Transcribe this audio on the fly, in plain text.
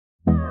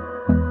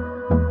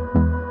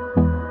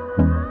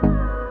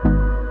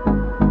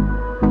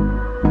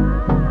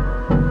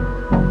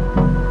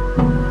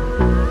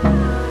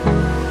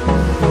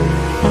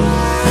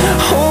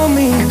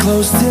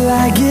close till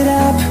I get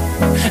up.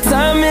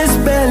 Time is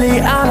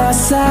barely on our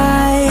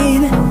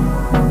side.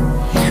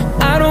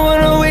 I don't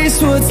wanna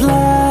waste what's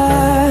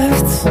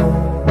left.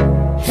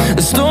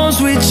 The storms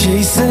we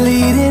chase are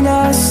leading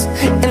us,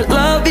 and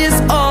love is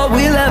all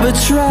we'll ever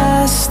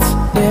trust.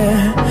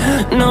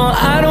 Yeah, no,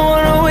 I don't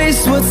wanna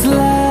waste what's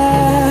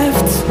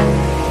left.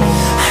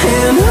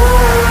 And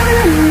on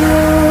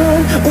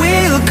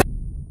we'll go.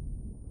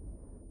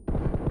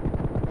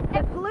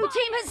 The blue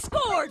team has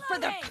scored for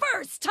the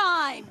first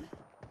time!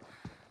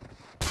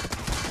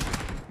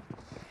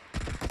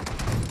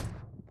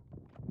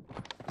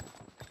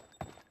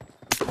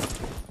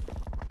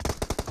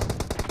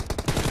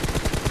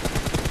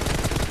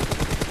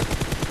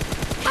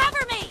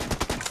 Cover me!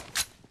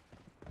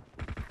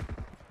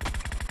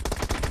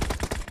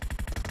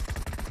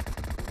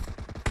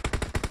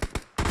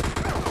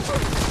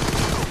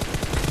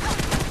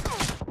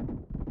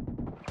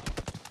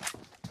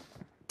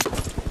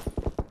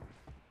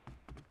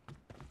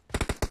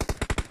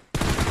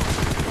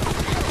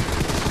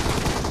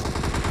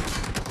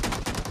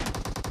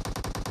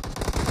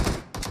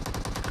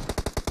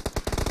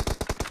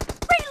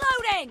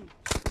 Reloading!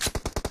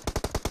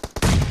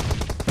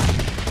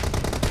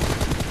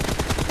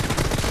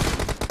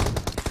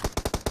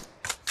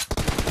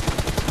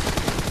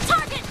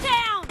 Target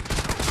down!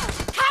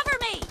 Cover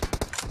me!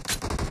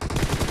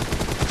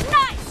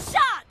 Nice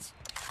shot!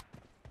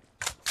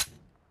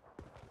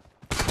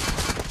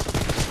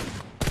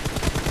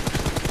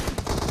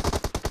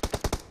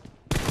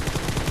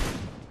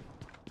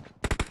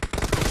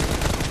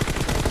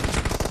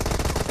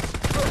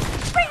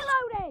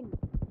 Reloading!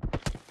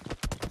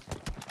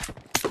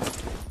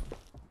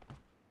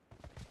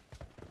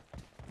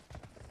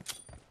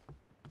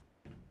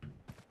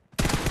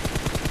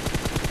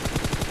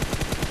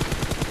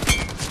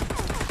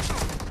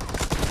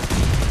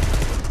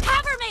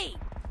 Cover me!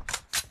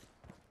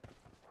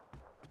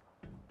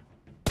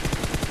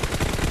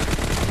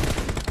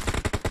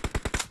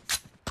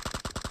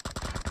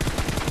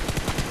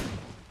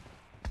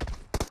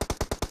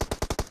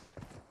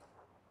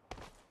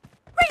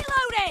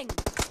 Reloading!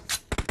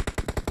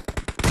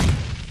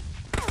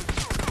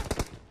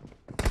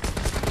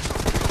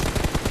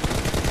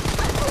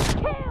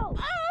 Kill!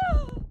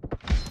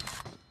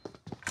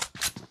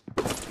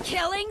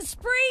 Killing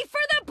spree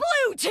for the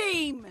blue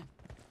team!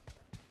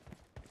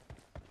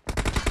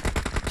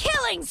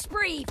 Killing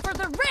spree for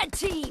the red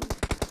team!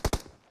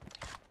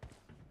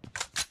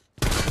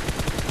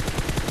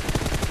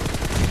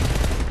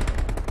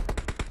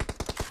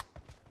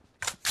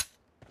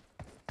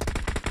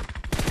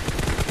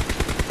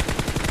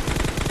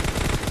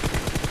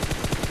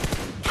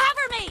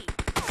 Cover me!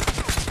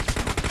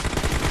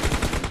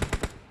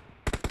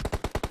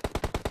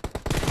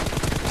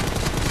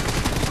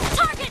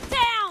 Target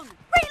down!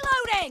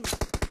 Reloading!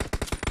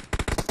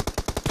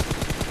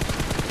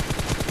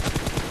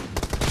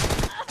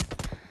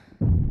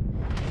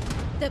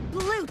 The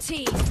blue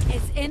team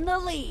is in the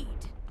lead.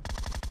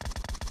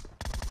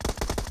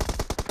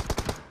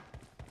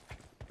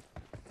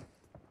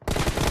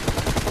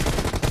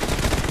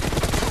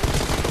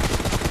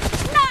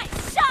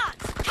 Nice shot!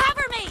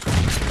 Cover me!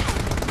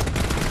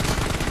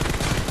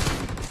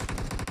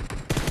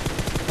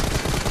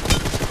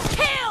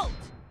 Killed!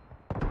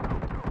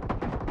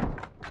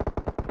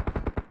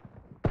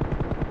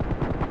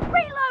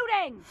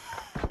 Reloading!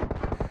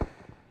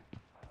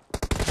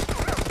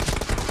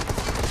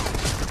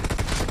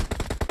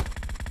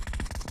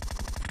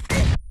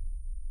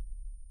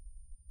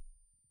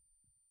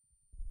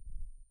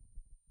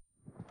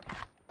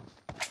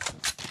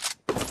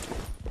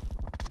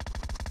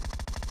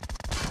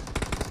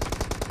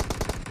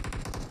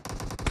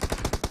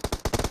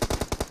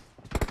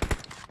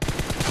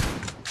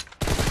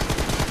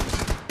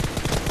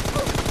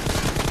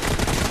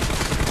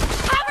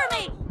 Cover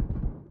me!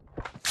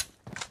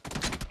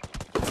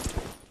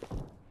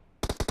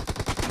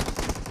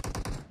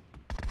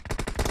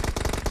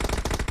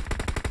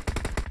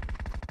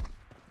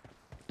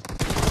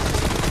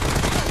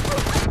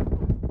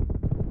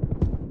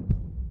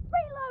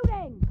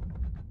 Reloading!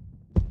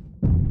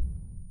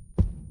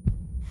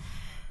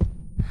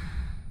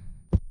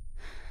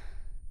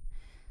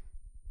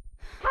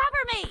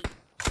 Cover me!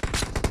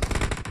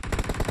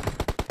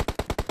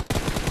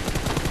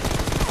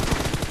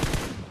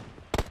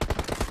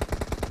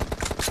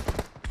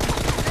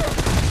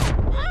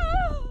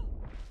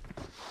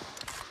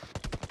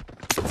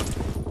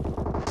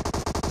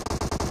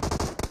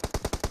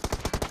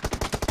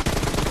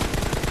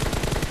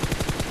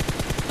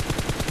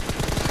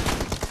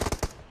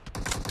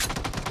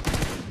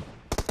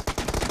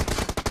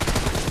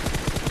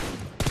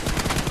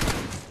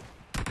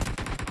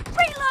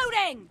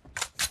 Reloading!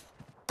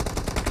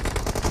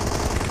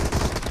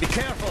 Be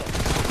careful!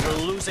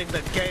 You're losing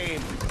the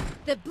game.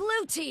 The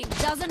blue team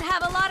doesn't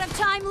have a lot of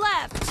time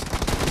left.